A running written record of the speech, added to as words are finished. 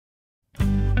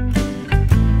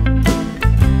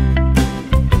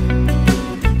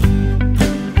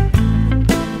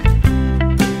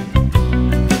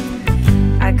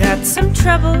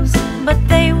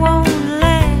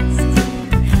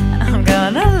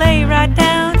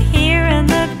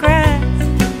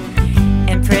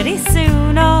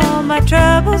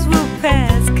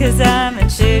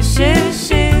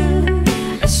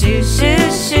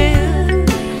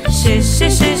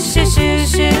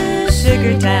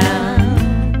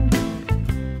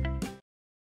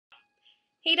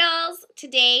Hey dolls!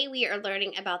 Today we are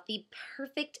learning about the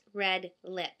perfect red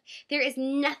lip. There is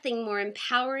nothing more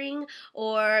empowering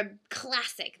or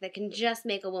classic that can just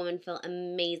make a woman feel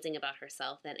amazing about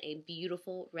herself than a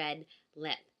beautiful red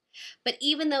lip. But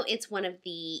even though it's one of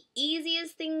the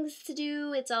easiest things to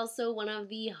do, it's also one of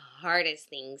the hardest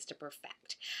things to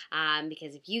perfect.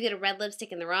 Because if you get a red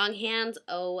lipstick in the wrong hands,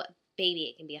 oh baby,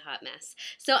 it can be a hot mess.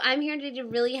 So I'm here today to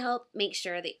really help make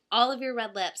sure that all of your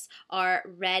red lips are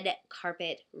red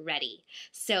carpet ready.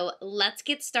 So let's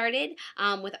get started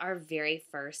with our very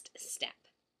first step.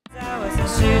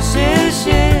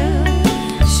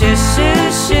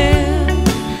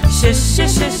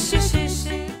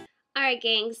 Alright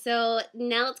gang, so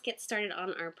now let's get started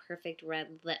on our perfect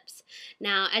red lips.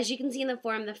 Now, as you can see in the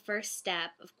form, the first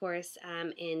step, of course,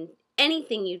 in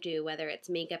anything you do, whether it's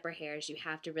makeup or hair, is you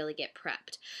have to really get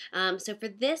prepped. So for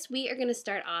this, we are going to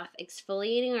start off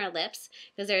exfoliating our lips,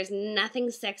 because there's nothing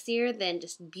sexier than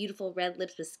just beautiful red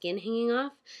lips with skin hanging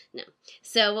off. No.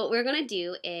 So what we're going to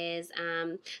do is,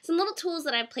 some little tools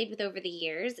that I've played with over the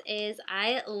years is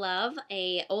I love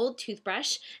a old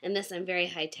toothbrush, and this I'm very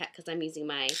high tech because I'm using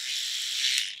my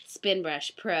Spin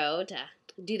Brush Pro to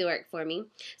do the work for me.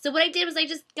 So what I did was I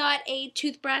just got a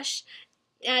toothbrush,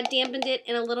 dampened it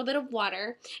in a little bit of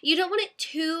water. You don't want it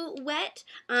too wet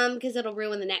because it'll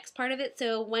ruin the next part of it.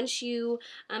 So once you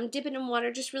dip it in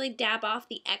water, just really dab off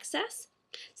the excess.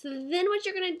 So then what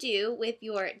you're going to do with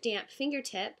your damp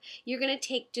fingertip, you're going to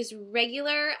take just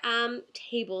regular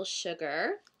table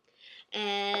sugar.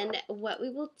 And what we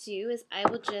will do is I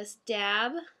will just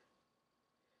dab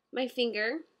my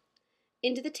finger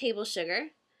into the table sugar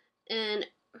and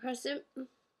press it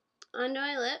onto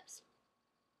my lips.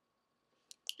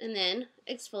 And then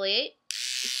exfoliate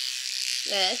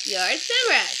with your spin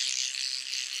brush.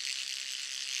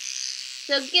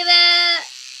 So give it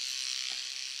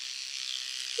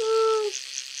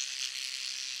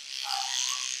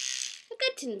a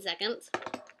good 10 seconds.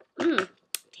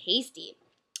 Tasty.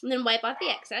 And then wipe off the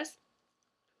excess.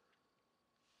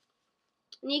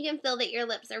 And you can feel that your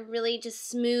lips are really just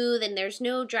smooth and there's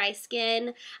no dry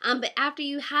skin. But after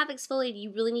you have exfoliated,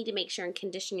 you really need to make sure and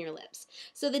condition your lips.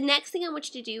 So the next thing I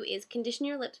want you to do is condition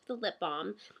your lips with a lip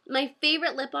balm. My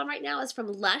favorite lip balm right now is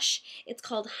from Lush. It's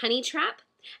called Honey Trap.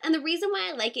 And the reason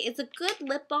why I like it, it's a good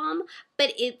lip balm,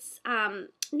 but it's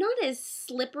not as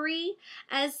slippery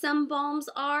as some balms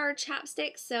are,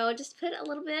 chapsticks. So just put a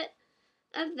little bit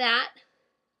of that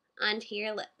onto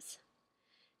your lips,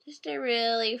 just to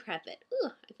really prep it. Ooh,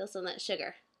 I feel some of that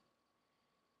sugar.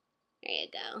 There you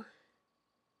go.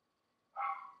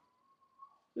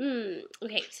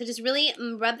 Okay, so just really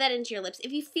rub that into your lips.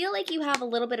 If you feel like you have a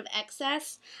little bit of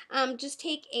excess, just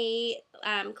take a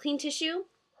clean tissue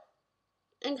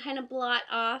and kind of blot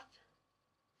off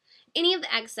any of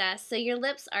the excess so your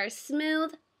lips are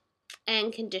smooth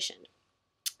and conditioned.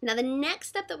 Now the next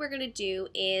step that we're going to do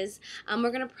is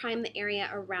we're going to prime the area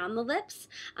around the lips,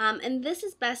 and this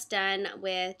is best done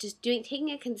with just taking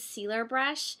a concealer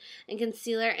brush and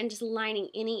concealer and just lining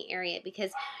any area,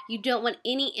 because you don't want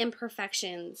any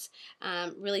imperfections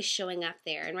really showing up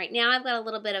there. And right now I've got a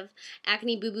little bit of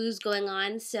acne boo-boos going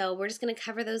on, so we're just going to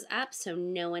cover those up so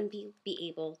no one be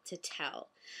able to tell.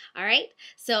 Alright,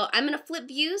 so I'm going to flip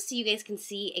views so you guys can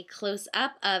see a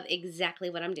close-up of exactly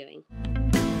what I'm doing.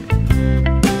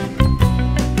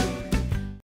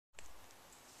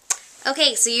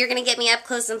 Okay, so you're going to get me up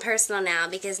close and personal now,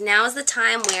 because now is the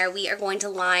time where we are going to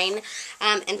line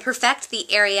and perfect the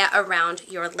area around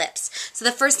your lips. So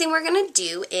the first thing we're going to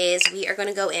do is we are going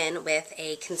to go in with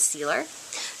a concealer.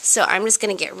 So I'm just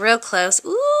going to get real close.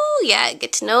 Ooh, yeah,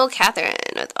 get to know Catherine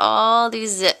with all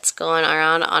these zits going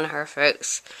around on her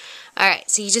face.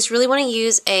 Alright, so you just really want to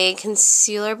use a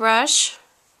concealer brush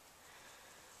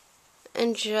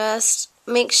and just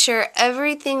make sure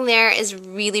everything there is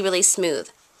really, really smooth.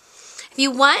 If you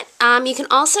want, you can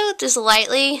also just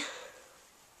lightly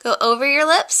go over your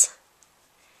lips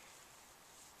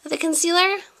with the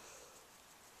concealer,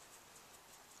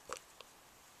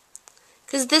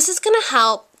 because this is going to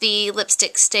help the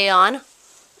lipstick stay on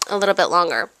a little bit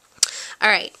longer.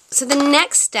 Alright, so the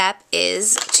next step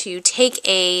is to take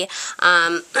a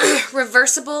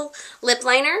reversible lip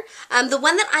liner. The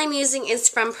one that I'm using is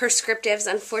from Prescriptives.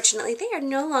 Unfortunately, they are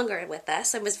no longer with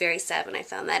us. I was very sad when I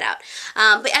found that out.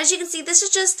 But as you can see, this is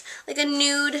just like a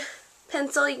nude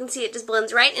pencil. You can see it just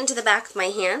blends right into the back of my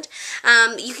hand.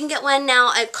 You can get one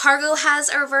now. Cargo has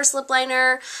a reverse lip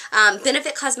liner.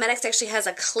 Benefit Cosmetics actually has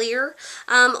a clear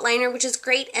liner, which is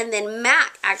great. And then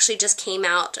MAC actually just came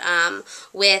out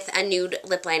with a nude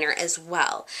lip liner as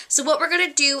well. So what we're going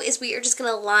to do is we are just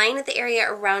going to line the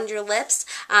area around your lips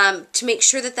to make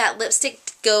sure that that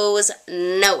lipstick goes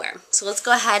nowhere. So let's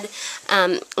go ahead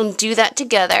and do that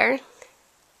together.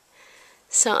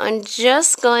 So I'm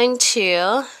just going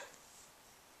to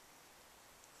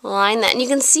line that, and you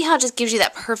can see how it just gives you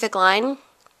that perfect line. And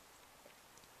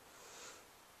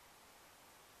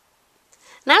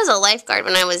I was a lifeguard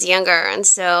when I was younger, and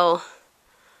so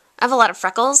I have a lot of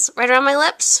freckles right around my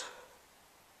lips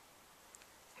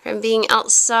from being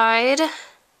outside.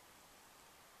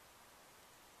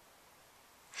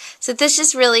 So this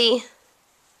just really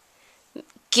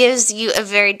gives you a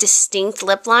very distinct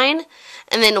lip line.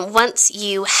 And then once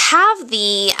you have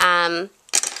the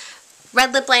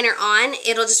red lip liner on,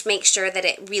 it'll just make sure that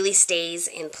it really stays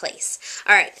in place.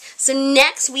 Alright, so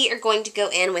next we are going to go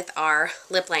in with our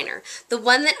lip liner. The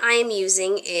one that I am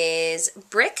using is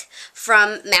Brick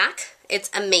from MAC.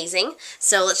 It's amazing.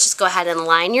 So let's just go ahead and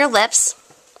line your lips.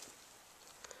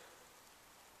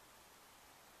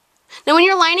 Now when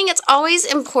you're lining, it's always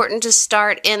important to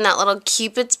start in that little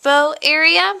Cupid's bow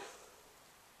area.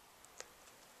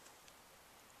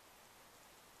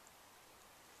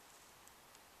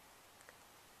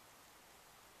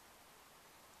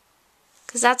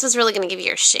 Because that's what's really going to give you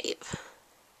your shape.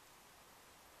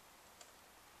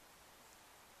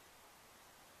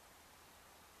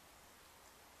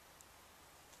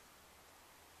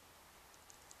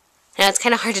 Now it's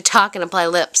kind of hard to talk and apply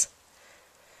lips.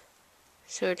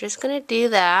 So we're just going to do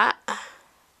that.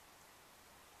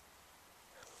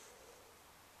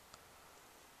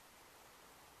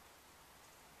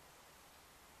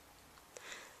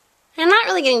 I'm not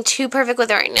really getting too perfect with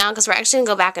it right now because we're actually going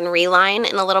to go back and reline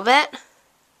in a little bit.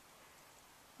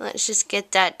 Let's just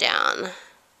get that down.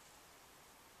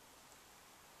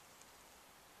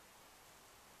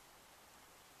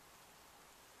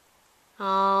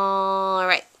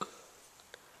 Alright.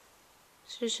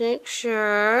 Just make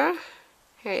sure.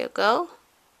 Here you go.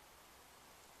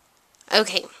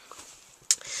 Okay.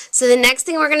 So the next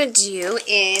thing we're going to do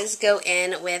is go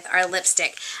in with our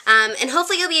lipstick. And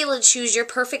hopefully you'll be able to choose your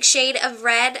perfect shade of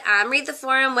red. Read the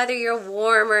forum whether you're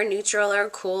warm or neutral or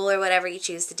cool or whatever you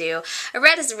choose to do. A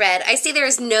red is red. I say there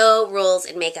is no rules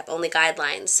in makeup, only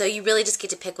guidelines. So you really just get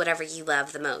to pick whatever you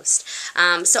love the most.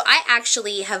 So I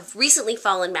actually have recently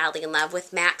fallen madly in love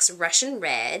with MAC's Russian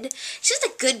Red. It's just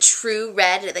a good true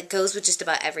red that goes with just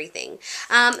about everything.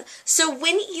 So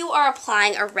when you are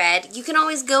applying a red, you can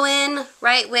always go in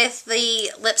right with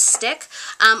the lipstick,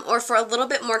 or for a little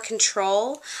bit more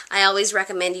control, I always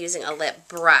recommend using a lip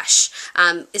brush.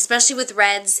 Especially with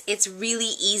reds, it's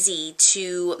really easy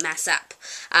to mess up,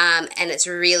 and it's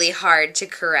really hard to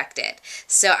correct it.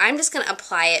 So I'm just going to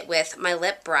apply it with my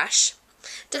lip brush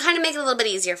to kind of make it a little bit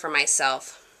easier for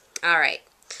myself. Alright,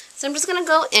 so I'm just going to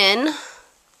go in.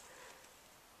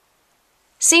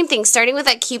 Same thing, starting with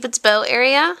that Cupid's bow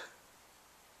area.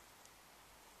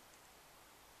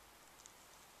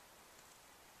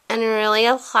 And really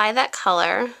apply that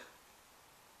color.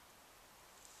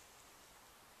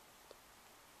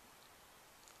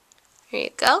 There you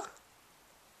go.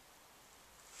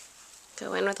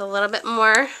 Go in with a little bit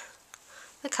more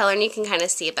the color, and you can kind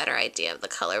of see a better idea of the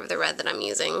color of the red that I'm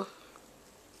using.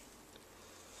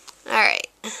 Alright.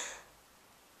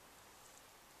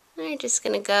 We're just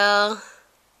going to go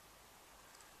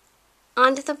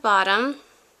onto the bottom.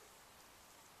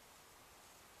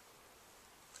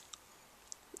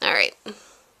 Alright.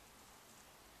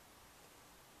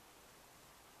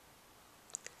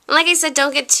 Like I said,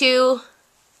 don't get too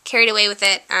carried away with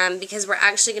it because we're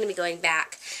actually going to be going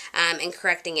back and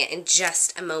correcting it in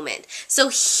just a moment. So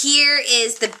here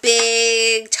is the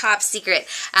big top secret.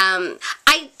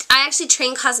 I actually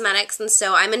train cosmetics, and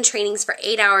so I'm in trainings for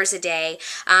 8 hours a day,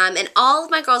 and all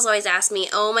of my girls always ask me,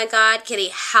 oh my god, Kitty,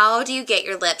 how do you get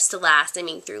your lips to last? I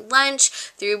mean, through lunch,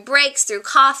 through breaks, through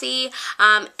coffee,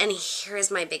 and here's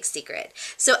my big secret.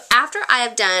 So after I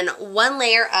have done one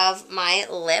layer of my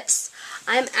lips,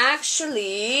 I'm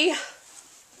actually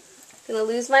gonna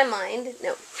lose my mind.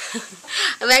 No.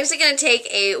 I'm actually gonna take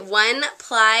a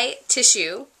 1-ply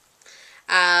tissue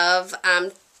of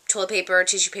toilet paper,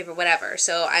 tissue paper, whatever.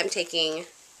 So I'm taking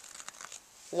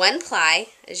 1 ply,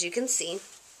 as you can see,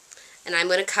 and I'm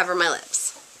gonna cover my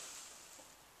lips.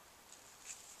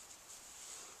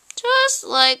 Just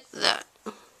like that.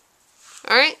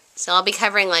 Alright, so I'll be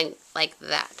covering like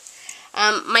that.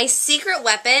 My secret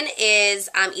weapon is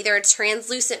either a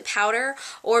translucent powder,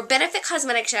 or Benefit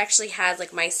Cosmetics actually has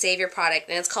like my savior product,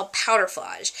 and it's called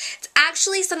Powderflage. It's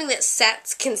actually something that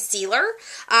sets concealer,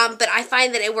 but I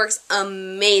find that it works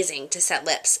amazing to set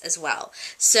lips as well.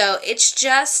 So it's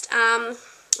just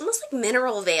almost like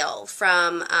Mineral Veil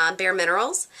from Bare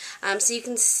Minerals. So you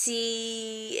can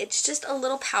see it's just a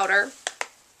little powder.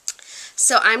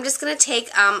 So I'm just going to take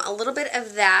a little bit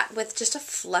of that with just a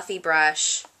fluffy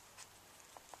brush.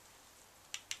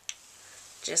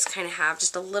 Just kind of have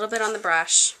just a little bit on the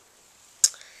brush.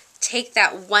 Take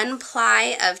that one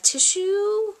ply of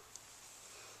tissue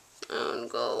and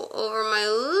go over my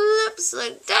lips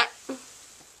like that.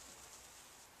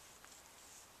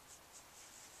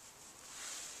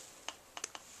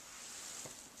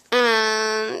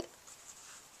 And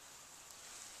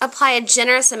apply a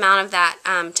generous amount of that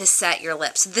to set your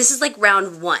lips. So this is like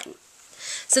round 1.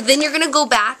 So then you're going to go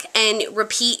back and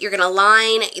repeat. You're going to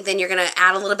line, then you're going to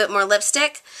add a little bit more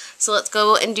lipstick. So let's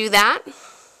go and do that.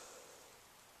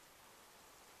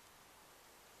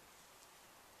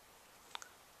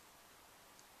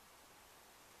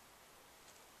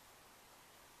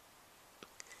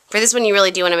 For this one, you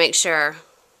really do want to make sure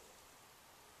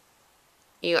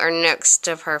you are next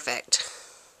to perfect.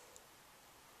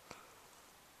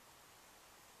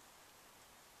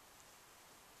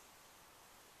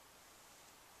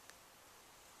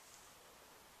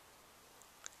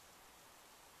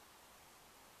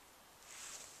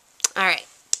 Alright,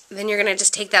 then you're going to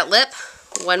just take that lip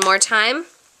one more time.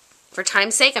 For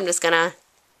time's sake, I'm just going to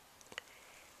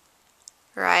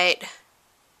right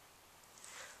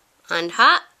on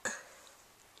top.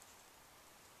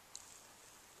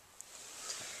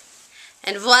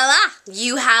 And voila!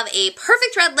 You have a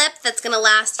perfect red lip that's going to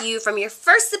last you from your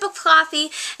first sip of coffee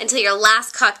until your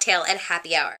last cocktail at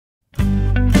happy hour.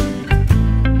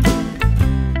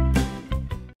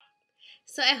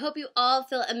 So I hope you all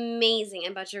feel amazing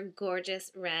about your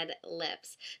gorgeous red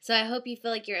lips. So I hope you feel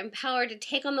like you're empowered to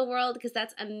take on the world, because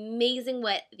that's amazing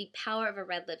what the power of a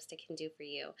red lipstick can do for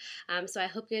you. So I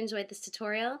hope you enjoyed this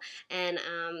tutorial, and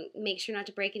make sure not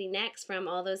to break any necks from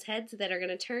all those heads that are going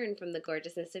to turn from the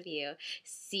gorgeousness of you.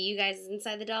 See you guys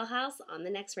inside the dollhouse on the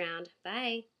next round.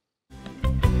 Bye!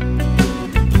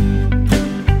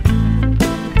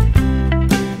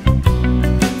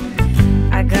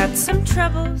 I got some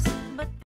troubles